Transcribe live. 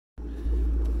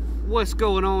What's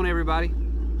going on, everybody?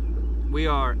 We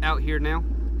are out here now.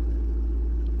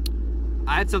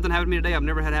 I had something happen to me today I've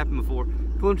never had happen before.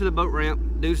 Pulling to the boat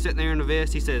ramp, dude sitting there in the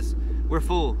vest, he says, "We're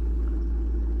full."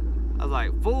 I was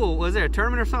like, "Full? Was there a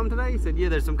tournament or something today?" He said, "Yeah,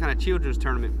 there's some kind of children's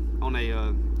tournament on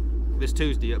this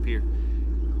Tuesday up here."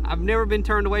 I've never been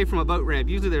turned away from a boat ramp.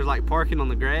 Usually there's like parking on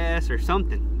the grass or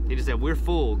something. He just said, "We're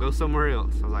full, go somewhere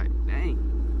else." I was like,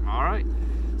 dang, all right.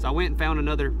 So I went and found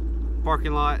another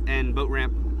parking lot and boat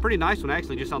ramp. Pretty nice one,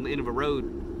 actually, just on the end of a road.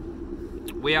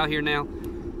 We out here now.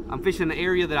 I'm fishing the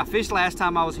area that I fished last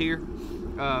time I was here.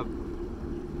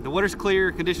 The water's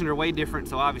clear, conditions are way different,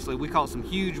 so obviously we caught some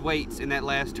huge weights in that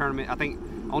last tournament. I think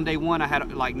on day one I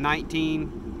had like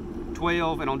 19,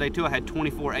 12, and on day two I had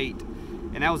 24.8.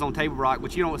 And that was on Table Rock,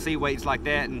 but you don't see weights like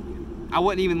that, and I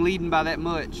wasn't even leading by that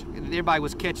much. Everybody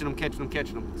was catching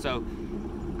them. So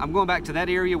I'm going back to that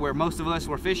area where most of us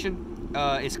were fishing.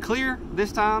 It's clear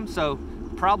this time, so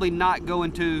probably not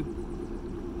going to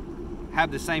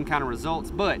have the same kind of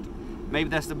results, but maybe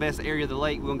that's the best area of the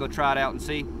lake. We're gonna go try it out and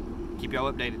see. Keep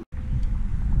y'all updated.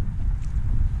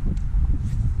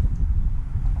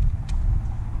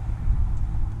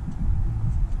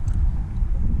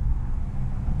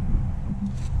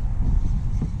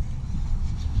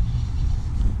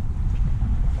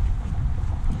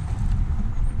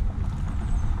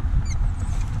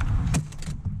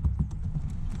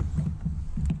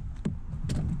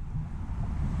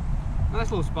 Nice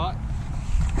little spot.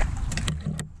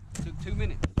 Took 2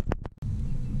 minutes.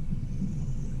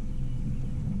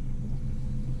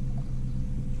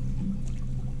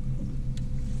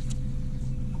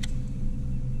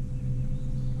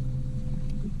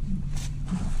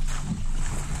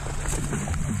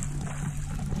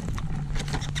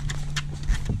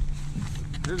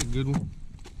 There's a good one.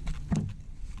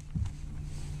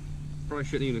 Probably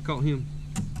shouldn't even have caught him.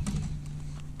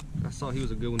 I saw he was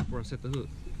a good one before I set the hook.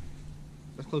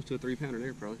 That's close to a 3-pounder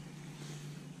there, probably.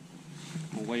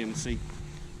 I'll weigh him and see.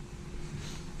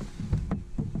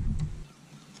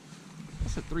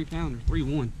 That's a 3-pounder,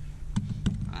 3-1.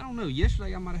 I don't know.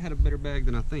 Yesterday I might have had a better bag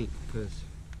than I think, because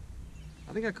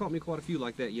I think I caught me quite a few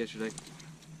like that yesterday.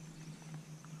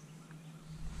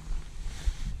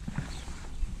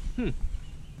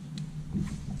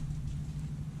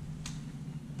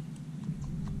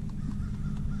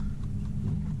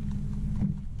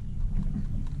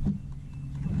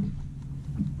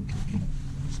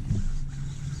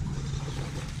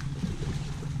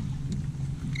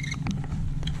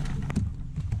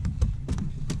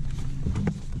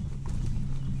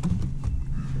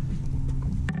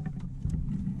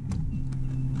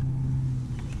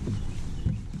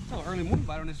 Early morning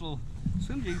bite on this little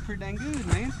swim jig is pretty dang good,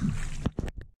 man.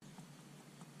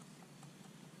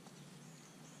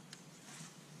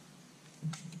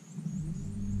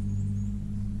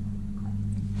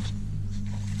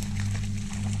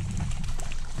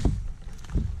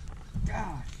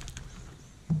 Gosh.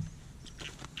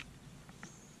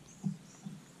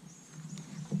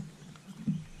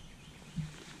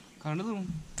 Caught another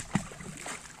one.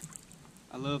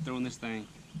 I love throwing this thing.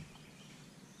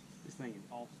 This thing is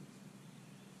awesome.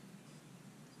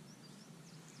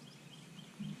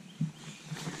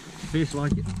 Fish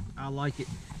like it. I like it.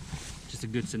 Just a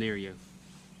good scenario.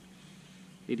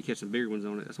 Need to catch some bigger ones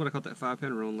on it. That's what I caught that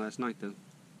 5-pounder on last night, though.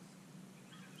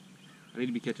 I need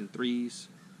to be catching 3s.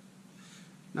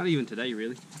 Not even today,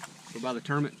 really. But by the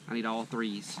tournament, I need all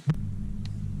 3s.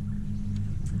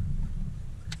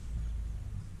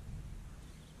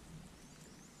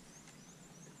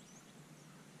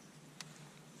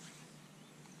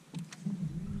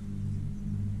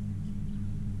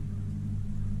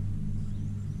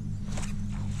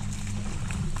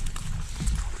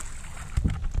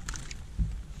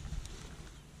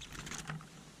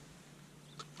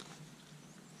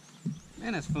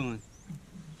 Man, that's fun.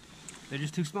 They're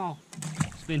just too small.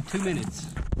 It's been 2 minutes.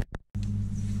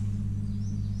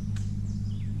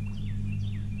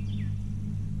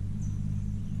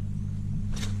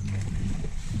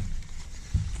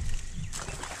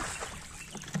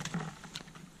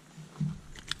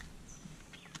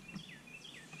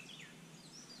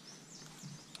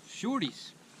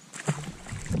 Shorties.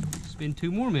 It's been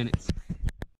 2 more minutes.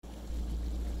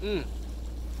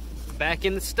 Back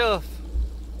in the stuff.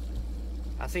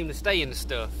 I seem to stay in the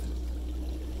stuff.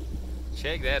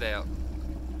 Check that out.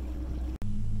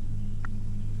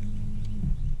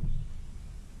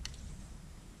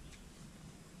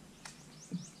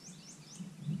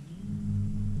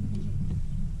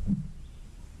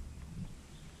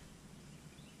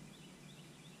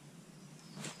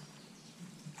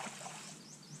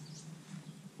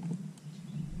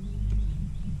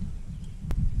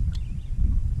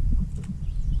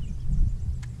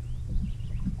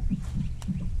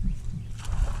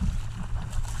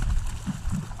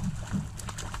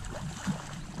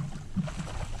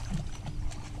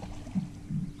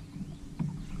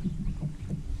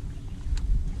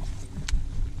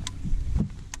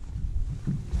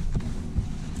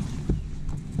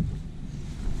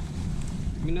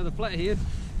 Maybe another flathead.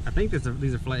 I think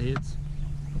these are flatheads.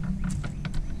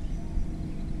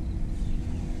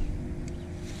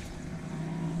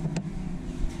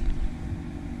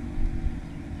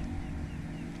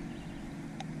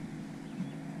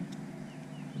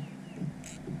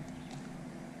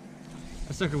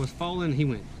 That sucker was falling, he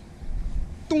went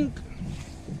thunk.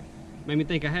 Made me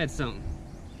think I had something.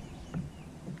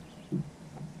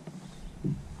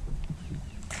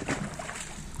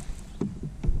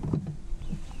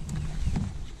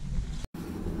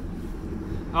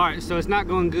 Alright, so it's not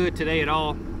going good today at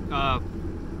all.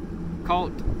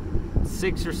 Caught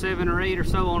 6 or 7 or 8 or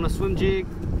so on a swim jig.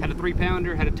 Had a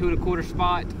 3-pounder, had a 2 1/4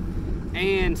 spot.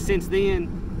 And since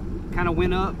then, kind of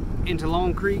went up into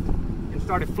Long Creek and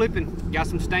started flipping. Got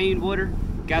some stained water,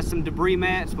 got some debris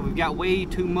mats, but we've got way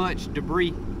too much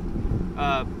debris.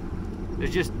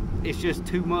 It's just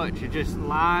too much. It just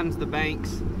lines the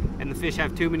banks and the fish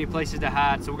have too many places to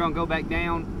hide. So we're gonna go back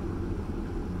down,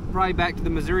 probably back to the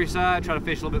Missouri side, try to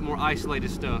fish a little bit more isolated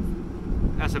stuff.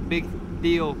 That's a big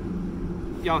deal.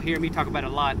 Y'all hear me talk about it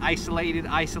a lot. Isolated,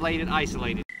 isolated,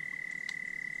 isolated.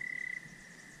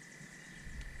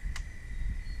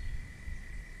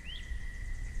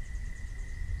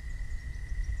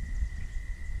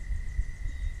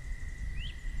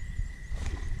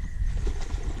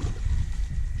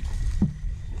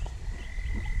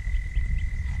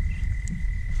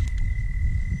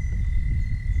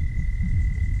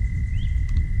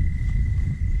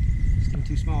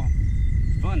 Too small.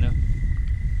 Fun though.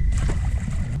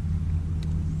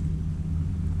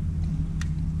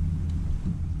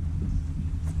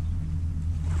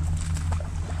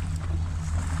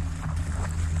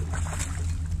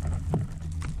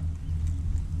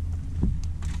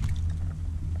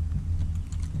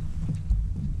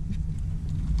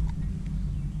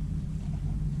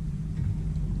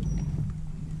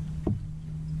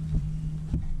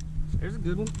 There's a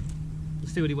good one.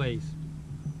 Let's see what he weighs.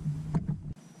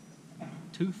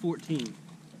 214.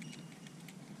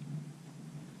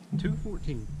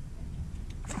 214.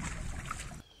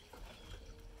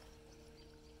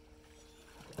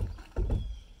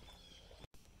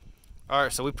 All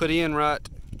right, so we put in right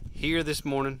here this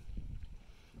morning.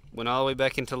 Went all the way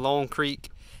back into Long Creek.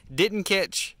 Didn't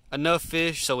catch enough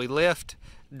fish, so we left,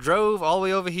 drove all the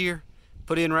way over here,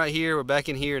 put in right here. We're back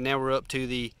in here, and now we're up to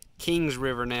the Kings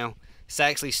River now. It's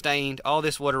actually stained. All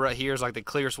this water right here is like the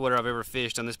clearest water I've ever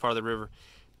fished on this part of the river.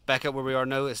 Back up where we are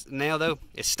now though,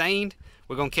 it's stained.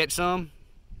 We're gonna catch some.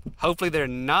 Hopefully they're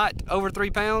not over 3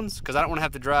 pounds, because I don't want to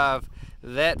have to drive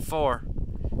that far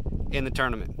in the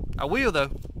tournament. I will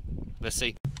though. Let's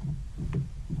see.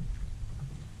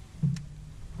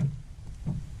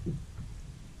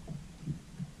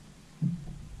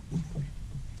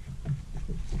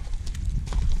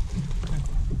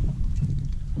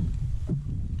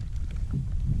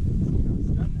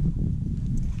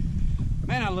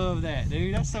 Man, I love that,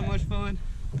 dude. That's so much fun.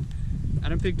 I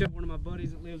done picked up one of my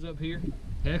buddies that lives up here.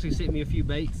 He actually sent me a few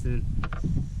baits, and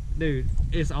dude,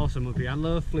 it's awesome up here. I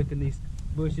love flipping these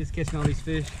bushes, catching all these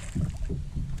fish.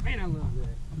 Man, I love that.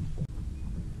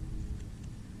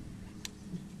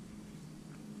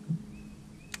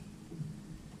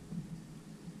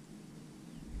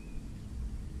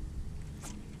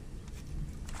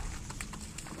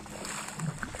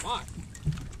 What?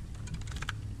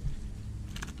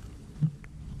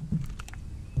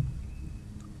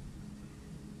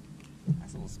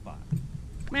 That's a little spot.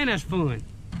 Man, that's fun.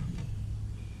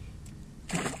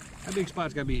 That big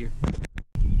spot's gotta be here.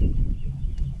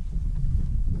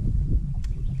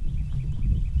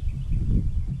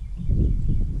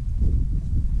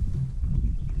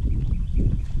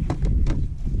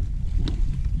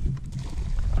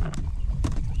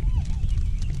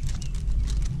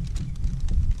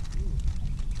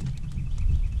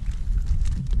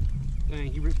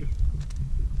 Dang, he ripped it.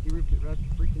 He ripped it right to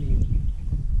the freaking end.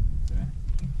 Yeah.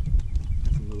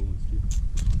 That's some little ones too.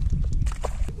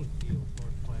 That one's steel as far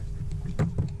as plastic.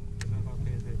 Not if I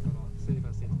pay attention. See if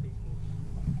I see the people.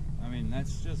 I mean,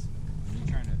 that's just me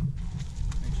trying to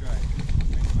make sure I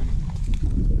make money.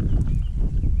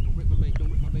 Don't rip my bait,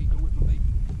 don't rip my bait, don't rip my bait.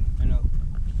 I know.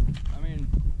 I mean,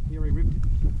 He already ripped it.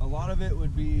 a lot of it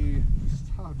would be,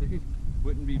 Stop, dude.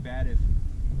 wouldn't be bad if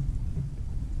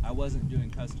I wasn't doing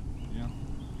custom, you know?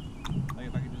 Like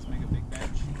if I could just make a big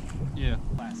batch. Yeah.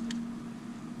 Plastic.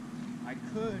 I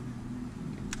could,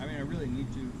 I mean, I really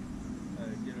need to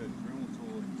get a Dremel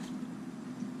tool and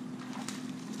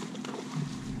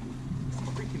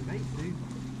Freaking baits, dude.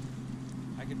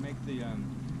 I could make the,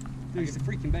 Dude, it's the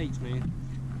freaking baits, man.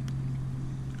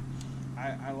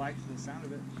 I liked the sound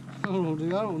of it. I don't know,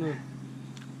 dude. I don't know.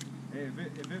 Hey, if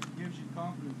it gives you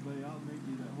confidence, buddy, I'll make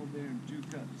you that whole damn 2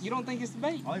 cuts. You don't think it's the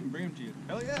bait? I'll even bring them to you.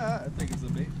 Hell yeah, I think it's the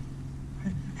bait.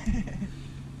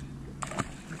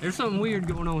 There's something weird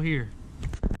going on here.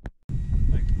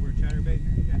 Like we're chatterbait?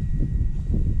 Yeah.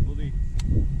 We'll be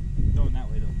going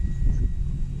that way though.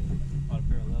 A lot of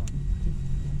paralleling.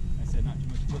 I said not too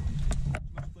much flipping. Too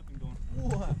much flipping going.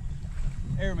 Whoa!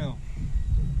 Airmail.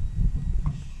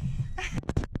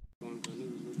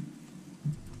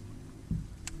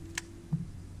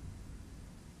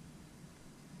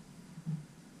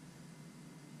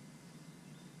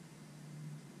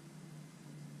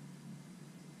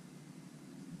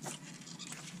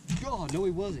 God, no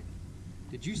he wasn't.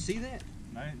 Did you see that?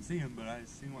 I didn't see him, but I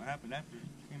seen what happened after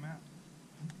he came out.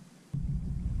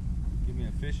 Give me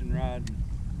a fishing rod and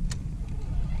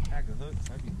a pack of hooks,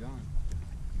 I'd be gone.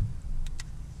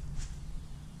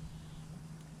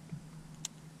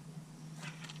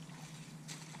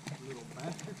 Little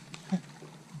bastard.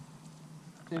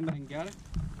 Anybody got it?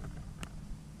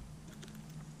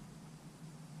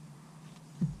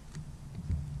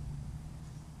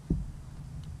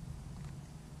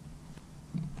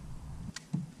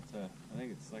 I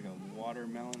think it's like a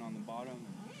watermelon on the bottom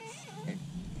and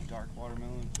dark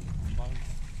watermelon on the bottom.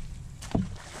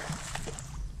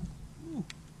 Ooh,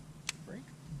 break.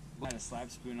 I had a slab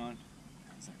spoon on.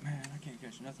 I was like, man, I can't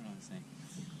catch nothing on this thing.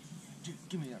 Dude,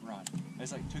 give me that rod. I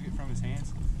just like took it from his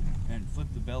hands and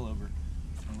flipped the bell over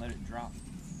and let it drop.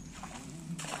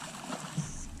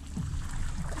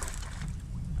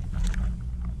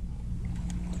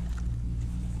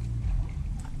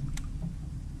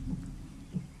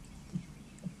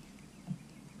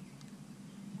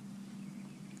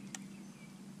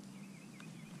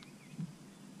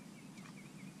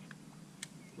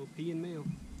 Pea and meal.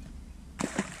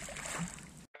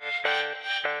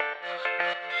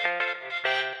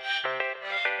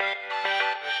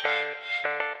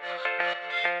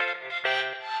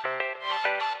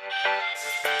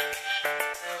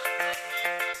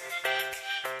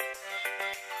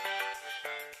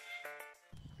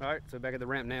 Alright, so back at the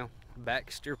ramp now.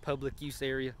 Baxter public use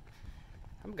area.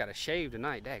 I've got a shave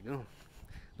tonight, daggone.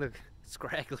 Look,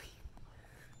 scraggly.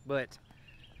 But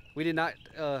we did not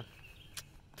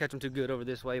catch them too good over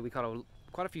this way. We caught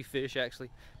quite a few fish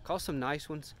actually. Caught some nice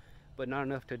ones, but not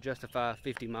enough to justify a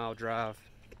 50-mile drive.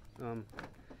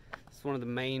 It's one of the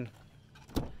main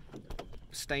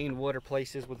stained water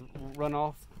places with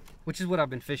runoff, which is what I've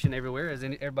been fishing everywhere, as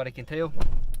everybody can tell.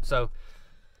 So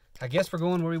I guess we're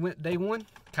going where we went day one.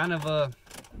 Kind of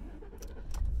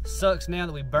sucks now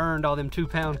that we burned all them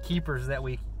 2-pound keepers that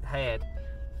we had.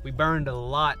 We burned a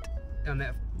lot on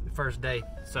that first day.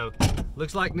 So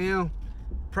looks like now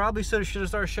probably should have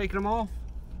started shaking them off,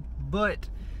 but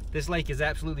this lake is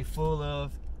absolutely full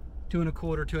of 2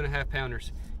 1/4, 2 1/2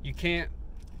 pounders. You can't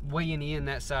weigh any in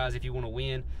that size if you want to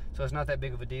win, so it's not that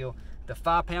big of a deal. The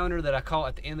 5-pounder that I caught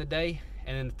at the end of the day,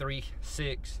 and then the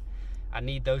 3-6, I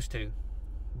need those 2,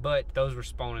 but those were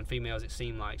spawning females, it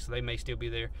seemed like, so they may still be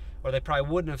there, or they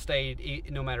probably wouldn't have stayed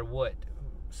no matter what.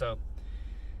 So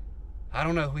I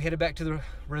don't know. We headed back to the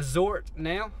resort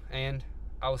now, and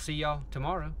I will see y'all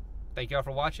tomorrow. Thank y'all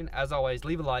for watching. As always,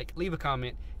 leave a like, leave a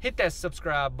comment, hit that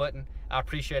subscribe button. I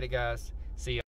appreciate it, guys. See ya.